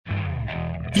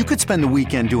You could spend the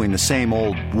weekend doing the same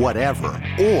old whatever,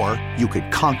 or you could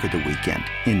conquer the weekend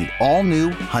in the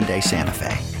all-new Hyundai Santa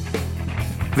Fe.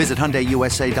 Visit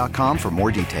HyundaiUSA.com for more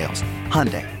details.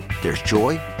 Hyundai, there's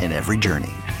joy in every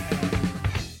journey.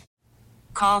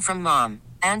 Call from mom.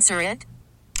 Answer it.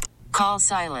 Call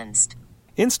silenced.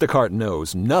 Instacart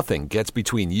knows nothing gets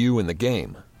between you and the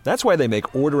game. That's why they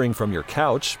make ordering from your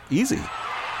couch easy.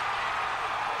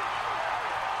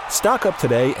 Stock up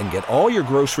today and get all your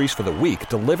groceries for the week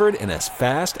delivered in as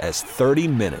fast as 30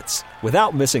 minutes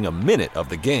without missing a minute of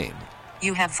the game.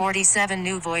 You have 47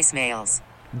 new voicemails.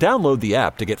 Download the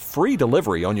app to get free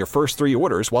delivery on your first 3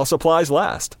 orders while supplies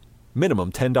last.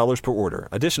 Minimum $10 per order.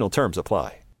 Additional terms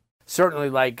apply. Certainly,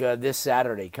 like this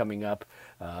Saturday coming up,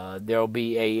 there'll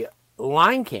be a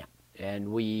line camp,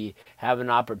 and we have an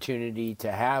opportunity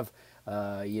to have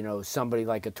somebody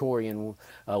like a Torrian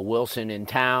Wilson in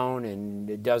town,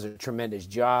 and does a tremendous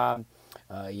job.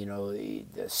 The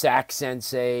sack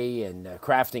sensei and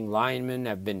crafting linemen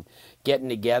have been getting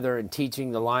together and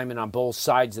teaching the linemen on both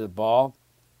sides of the ball.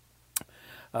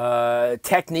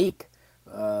 Technique.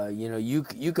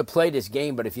 You could play this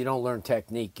game, but if you don't learn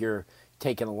technique, you're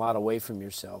taking a lot away from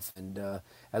yourself. And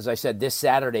as I said, this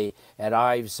Saturday at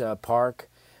Ives Park,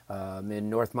 in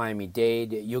North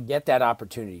Miami-Dade, you'll get that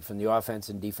opportunity from the offense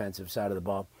and defensive side of the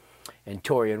ball. And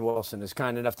Torrian Wilson is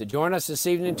kind enough to join us this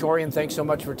evening. Torrian, thanks so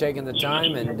much for taking the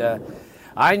time. And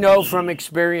I know from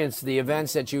experience the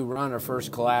events that you run are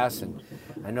first class, and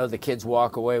I know the kids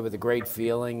walk away with a great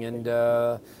feeling and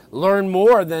learn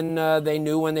more than they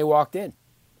knew when they walked in.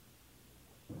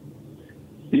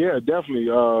 Yeah, definitely.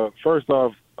 First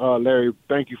off, Larry,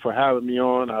 thank you for having me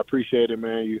on. I appreciate it,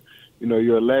 man.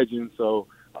 You're a legend, so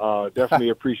definitely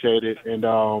appreciate it. And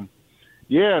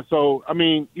so I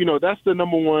mean, that's the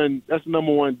number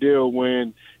one deal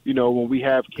when we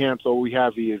have camps or we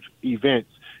have the events.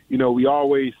 We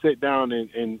always sit down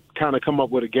and kind of come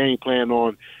up with a game plan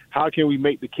on how can we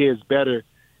make the kids better,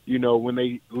 when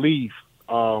they leave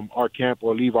our camp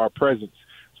or leave our presence.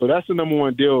 So that's the number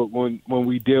one deal when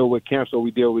we deal with camps or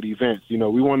we deal with events. We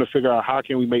want to figure out how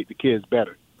can we make the kids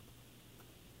better.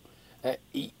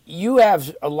 You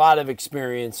have a lot of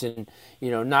experience in,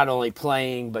 not only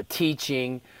playing but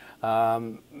teaching.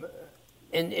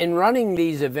 In running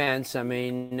these events, I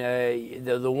mean,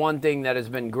 the one thing that has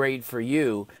been great for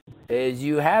you is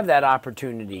you have that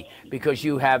opportunity because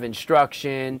you have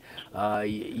instruction. Here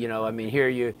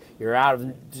you're out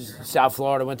of South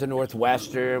Florida, went to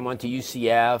Northwestern, went to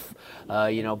UCF,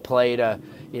 played,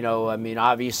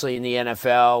 obviously in the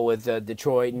NFL with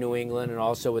Detroit, New England, and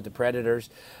also with the Predators.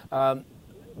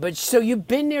 But so you've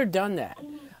been there, done that.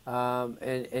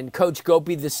 And Coach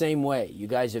Gopi the same way. You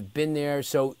guys have been there,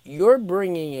 so you're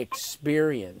bringing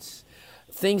experience,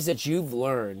 things that you've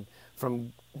learned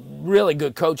from really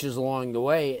good coaches along the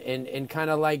way, and kind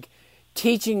of like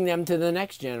teaching them to the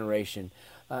next generation.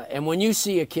 And when you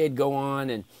see a kid go on,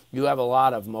 and you have a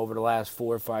lot of them over the last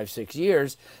 4, 5, 6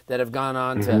 years that have gone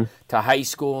on to high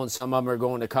school, and some of them are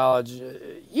going to college,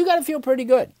 you got to feel pretty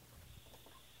good.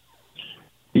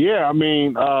 Yeah, I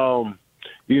mean,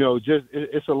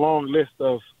 it's a long list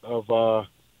of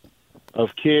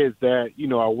kids that,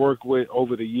 I work with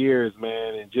over the years,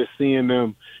 man, and just seeing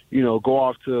them, go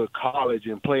off to college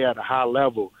and play at a high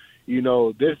level.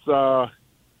 This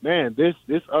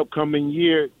upcoming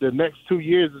year, the next 2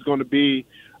 years is going to be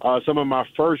some of my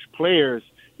first players.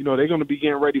 They're going to be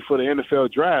getting ready for the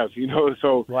NFL draft,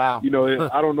 so, wow.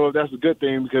 I don't know if that's a good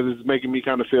thing because it's making me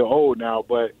kind of feel old now,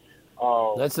 but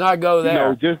let's not go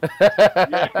there.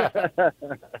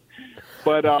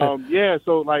 But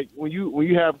so like when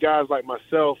you have guys like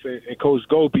myself and Coach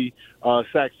Gopi,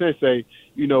 Sack Sensei,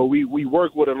 we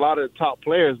work with a lot of the top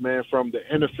players, man, from the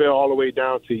NFL all the way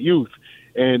down to youth.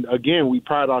 And again, we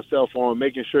pride ourselves on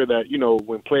making sure that,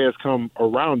 when players come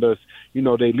around us,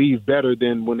 they leave better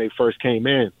than when they first came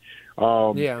in.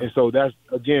 And so that's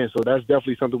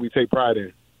definitely something we take pride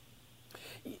in.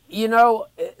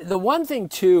 The one thing,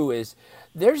 too, is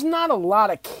there's not a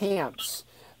lot of camps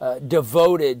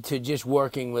devoted to just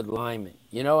working with linemen.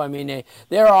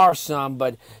 There are some,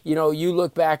 but, you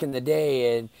look back in the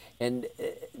day and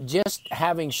just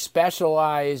having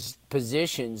specialized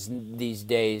positions these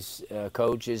days,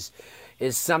 Coach, is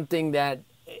something that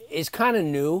is kind of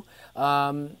new.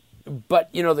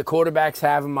 But, the quarterbacks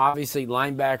have them. Obviously,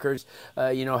 linebackers,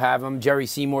 have them. Jerry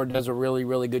Seymour does a really,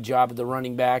 really good job with the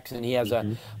running backs, and he has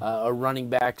a running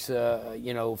backs,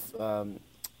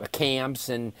 camps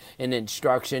and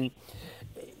instruction.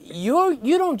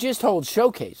 You don't just hold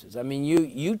showcases. I mean,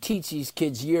 you teach these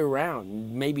kids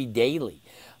year-round, maybe daily.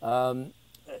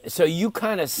 so you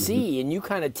kind of see and you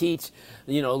kind of teach,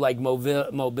 like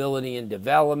mobility and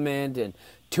development and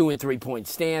 2 and 3 point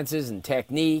stances and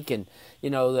technique and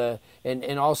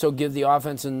and also give the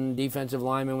offense and defensive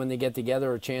linemen when they get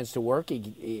together a chance to work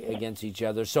against each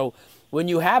other. So when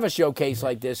you have a showcase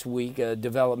like this week, a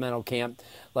developmental camp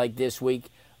like this week,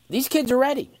 these kids are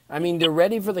ready. I mean, they're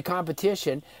ready for the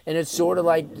competition, and it's sort of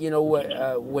like,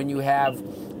 when you have,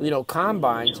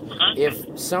 combines.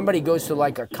 If somebody goes to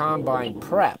like a combine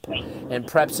prep and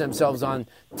preps themselves on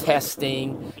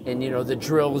testing and, the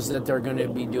drills that they're going to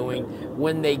be doing,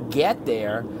 when they get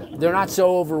there, they're not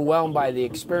so overwhelmed by the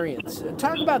experience.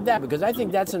 Talk about that, because I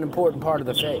think that's an important part of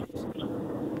the phase.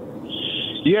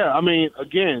 Yeah, I mean,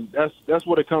 again, that's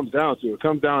what it comes down to. It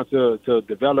comes down to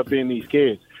developing these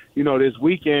kids. This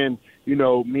weekend,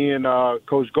 me and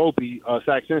Coach Gopi,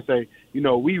 Sack Sensei,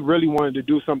 we really wanted to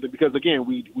do something because, again,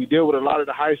 we deal with a lot of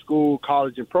the high school,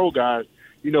 college, and pro guys.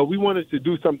 We wanted to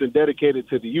do something dedicated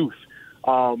to the youth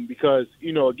because,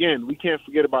 again, we can't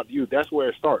forget about the youth. That's where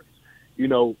it starts.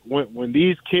 When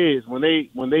these kids, when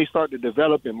they start to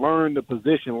develop and learn the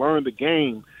position, learn the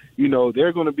game,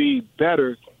 they're going to be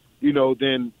better,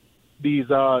 than these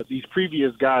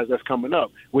previous guys that's coming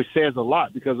up, which says a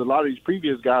lot because a lot of these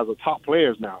previous guys are top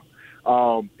players now.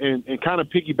 And kind of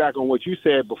piggyback on what you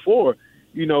said before,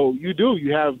 you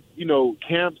have,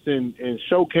 camps and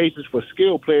showcases for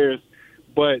skilled players,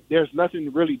 but there's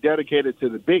nothing really dedicated to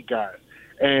the big guys.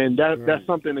 And that's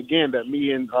something, again, that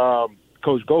me and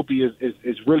Coach Gopi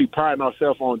is really priding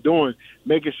ourselves on doing,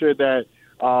 making sure that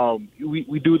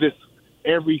we do this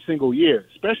every single year,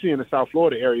 especially in the South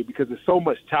Florida area, because there's so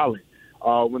much talent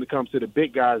when it comes to the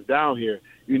big guys down here,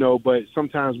 but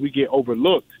sometimes we get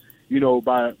overlooked,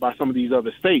 by some of these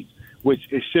other states, which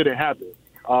it shouldn't happen.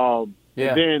 And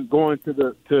then going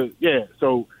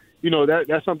so,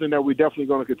 that's something that we're definitely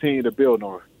going to continue to build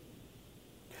on.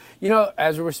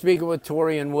 As we're speaking with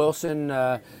Torrian Wilson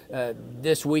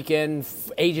this weekend,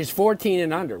 ages 14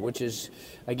 and under, which is,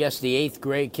 I guess, the 8th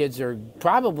grade kids are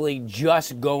probably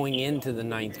just going into the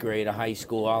 9th grade of high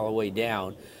school all the way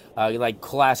down, like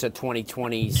class of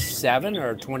 2027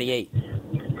 or 28.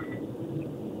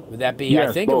 Would that be? Yes,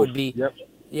 I think both. It would be. Yep.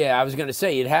 Yeah, I was going to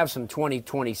say you'd have some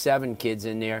 2027 kids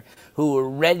in there who are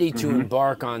ready to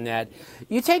embark on that.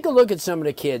 You take a look at some of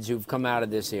the kids who've come out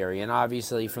of this area, and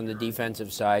obviously from the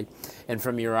defensive side and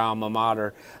from your alma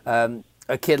mater, a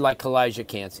kid like Elijah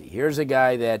Cansey. Here's a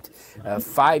guy that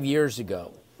 5 years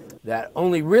ago, that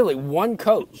only really one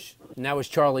coach, and that was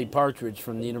Charlie Partridge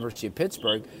from the University of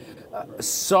Pittsburgh,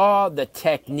 saw the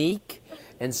technique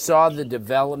and saw the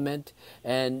development,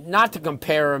 and not to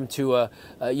compare him to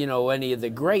any of the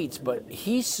greats, but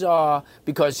he saw,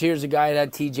 because here's a guy that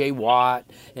had T.J. Watt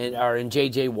and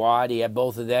J.J. Watt. He had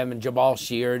both of them, and Jabal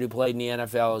Sheard, who played in the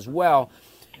NFL as well.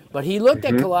 But he looked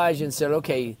at Elijah and said,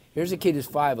 okay, here's a kid who's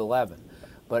 5'11",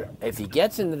 but if he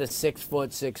gets into the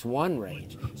 6'6"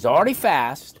 range, he's already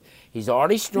fast, he's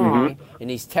already strong,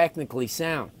 and he's technically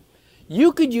sound.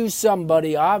 You could use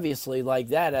somebody obviously like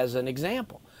that as an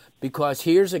example. Because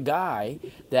here's a guy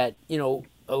that,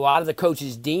 a lot of the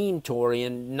coaches deemed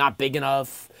Torrian not big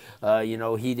enough.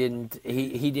 He didn't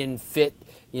fit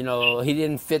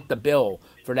the bill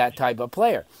for that type of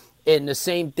player. And the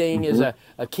same thing is a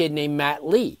kid named Matt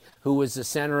Lee, who was the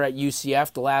center at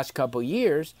UCF the last couple of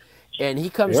years. And he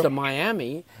comes to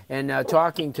Miami, and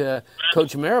talking to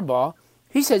Coach Mirabal,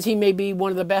 he says he may be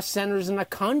one of the best centers in the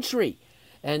country.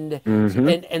 And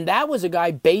that was a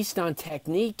guy based on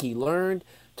technique he learned.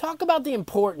 Talk about the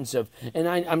importance of, and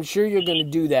I'm sure you're going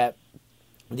to do that,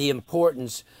 the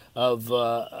importance of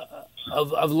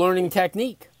learning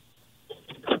technique.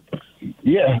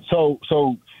 Yeah, so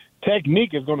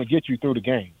technique is going to get you through the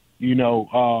game. You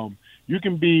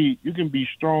can be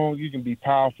strong, you can be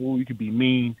powerful, you can be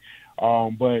mean,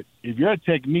 but if your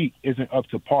technique isn't up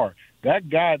to par, that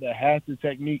guy that has the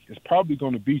technique is probably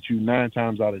going to beat you 9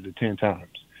 times out of the 10 times.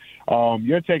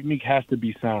 Your technique has to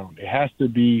be sound. It has to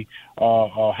be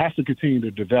has to continue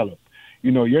to develop.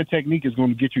 Your technique is going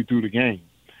to get you through the game.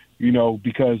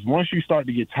 Because once you start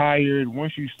to get tired,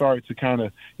 once you start to kind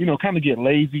of get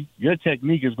lazy, your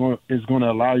technique is going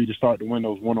to allow you to start to win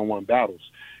those one-on-one battles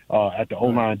at the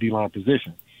O-line, D-line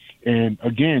position. And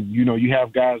again, you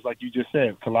have guys like you just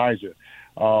said, Kalijah,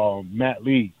 Matt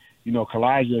Lee.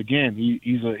 Kalijah, again,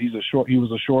 he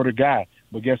was a shorter guy.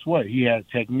 But guess what? He had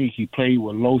technique. He played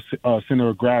with low center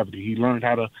of gravity. He learned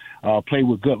how to play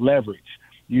with good leverage.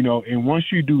 And once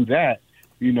you do that,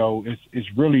 it's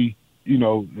really,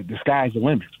 the sky's the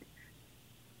limit.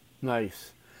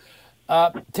 Nice.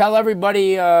 Tell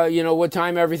everybody, what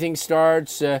time everything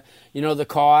starts, the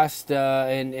cost,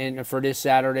 and for this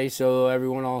Saturday, so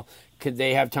everyone will could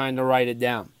they have time to write it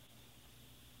down?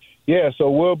 Yeah, so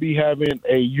we'll be having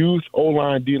a youth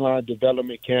O-line, D-line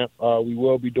development camp. We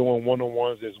will be doing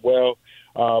one-on-ones as well,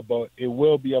 but it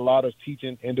will be a lot of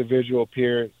teaching individual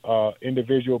period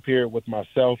with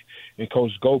myself and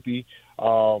Coach Gopi.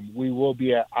 We will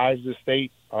be at Iowa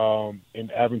State in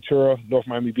Aventura, North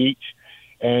Miami Beach,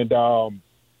 and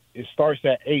it starts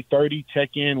at 8:30.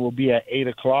 Check-in will be at 8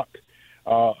 o'clock.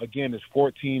 Again, it's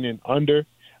 14 and under.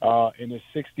 And it's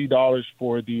 $60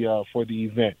 for the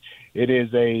event. It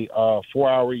is a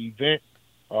 4-hour event.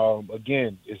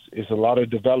 Again, it's a lot of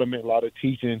development, a lot of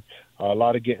teaching, a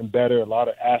lot of getting better, a lot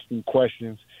of asking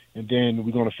questions, and then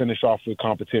we're going to finish off with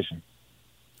competition.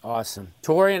 Awesome.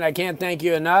 Torrian, I can't thank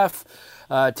you enough.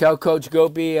 Tell Coach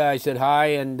Gopi I said hi,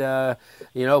 and,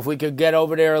 if we could get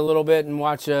over there a little bit and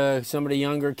watch some of the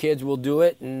younger kids, we'll do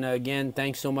it. And, again,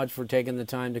 thanks so much for taking the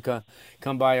time to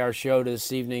come by our show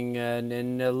this evening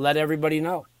and let everybody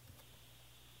know.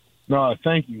 No,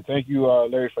 thank you. Thank you,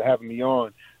 Larry, for having me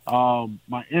on.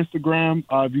 My Instagram,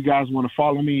 if you guys want to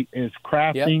follow me, is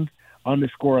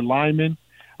crafting_lineman.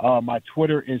 My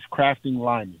Twitter is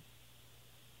crafting_lineman.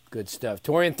 Good stuff.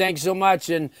 Torrian, thanks so much,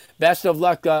 and best of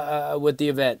luck with the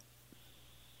event.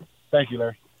 Thank you,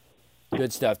 Larry.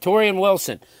 Good stuff. Torrian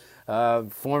Wilson,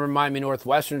 former Miami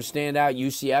Northwestern standout,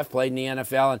 UCF, played in the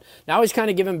NFL, and now he's kind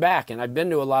of giving back, and I've been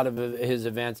to a lot of his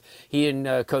events. He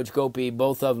and Coach Gopi,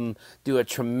 both of them, do a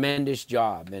tremendous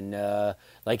job, and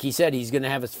like he said, he's going to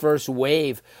have his first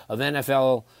wave of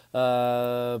NFL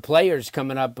players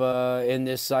coming up in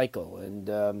this cycle, and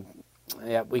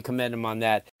we commend him on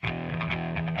that.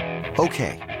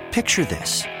 Okay, picture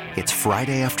this. It's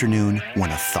Friday afternoon when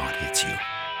a thought hits you.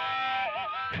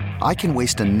 I can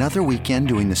waste another weekend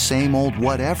doing the same old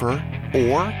whatever,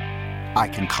 or I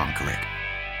can conquer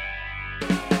it.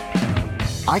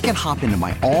 I can hop into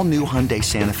my all-new Hyundai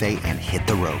Santa Fe and hit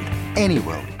the road. Any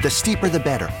road. The steeper, the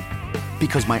better.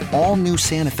 Because my all-new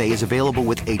Santa Fe is available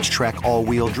with H-Track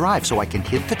all-wheel drive, so I can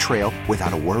hit the trail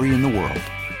without a worry in the world.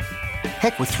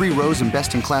 Heck, with 3 rows and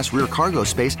best-in-class rear cargo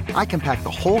space, I can pack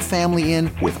the whole family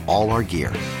in with all our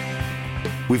gear.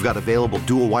 We've got available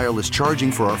dual wireless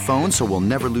charging for our phones, so we'll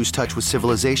never lose touch with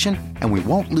civilization, and we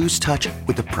won't lose touch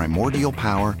with the primordial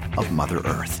power of Mother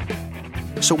Earth.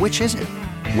 So which is it?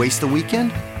 Waste the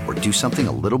weekend or do something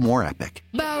a little more epic?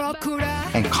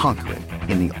 And conquer it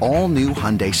in the all-new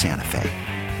Hyundai Santa Fe.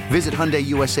 Visit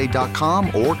HyundaiUSA.com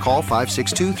or call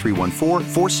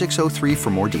 562-314-4603 for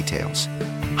more details.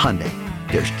 Hyundai,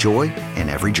 there's joy in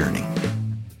every journey.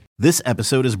 This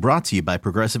episode is brought to you by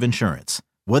Progressive Insurance.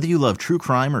 Whether you love true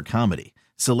crime or comedy,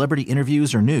 celebrity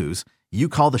interviews or news, you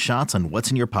call the shots on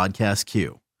what's in your podcast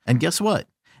queue. And guess what?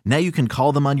 Now you can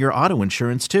call them on your auto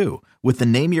insurance too with the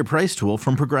Name Your Price tool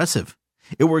from Progressive.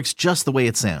 It works just the way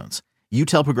it sounds. You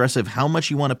tell Progressive how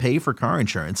much you want to pay for car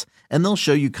insurance, and they'll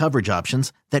show you coverage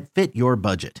options that fit your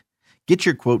budget. Get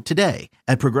your quote today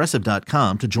at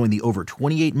Progressive.com to join the over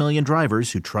 28 million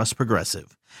drivers who trust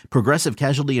Progressive. Progressive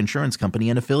Casualty Insurance Company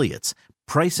and Affiliates.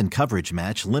 Price and coverage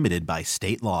match limited by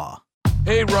state law.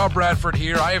 Hey, Rob Bradford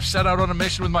here. I have set out on a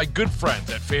mission with my good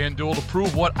friends at FanDuel to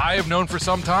prove what I have known for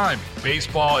some time.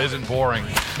 Baseball isn't boring.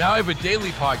 Now I have a daily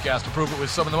podcast to prove it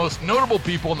with some of the most notable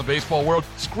people in the baseball world,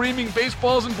 screaming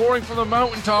baseball isn't boring from the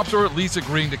mountaintops, or at least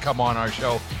agreeing to come on our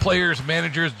show. Players,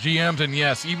 managers, GMs, and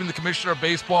yes, even the commissioner of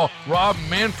baseball, Rob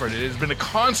Manfred. It has been a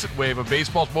constant wave of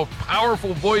baseball's most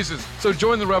powerful voices. So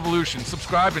join the revolution.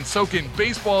 Subscribe and soak in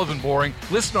Baseball Isn't Boring.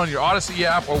 Listen on your Odyssey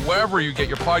app or wherever you get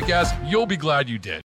your podcasts. You'll be glad you did.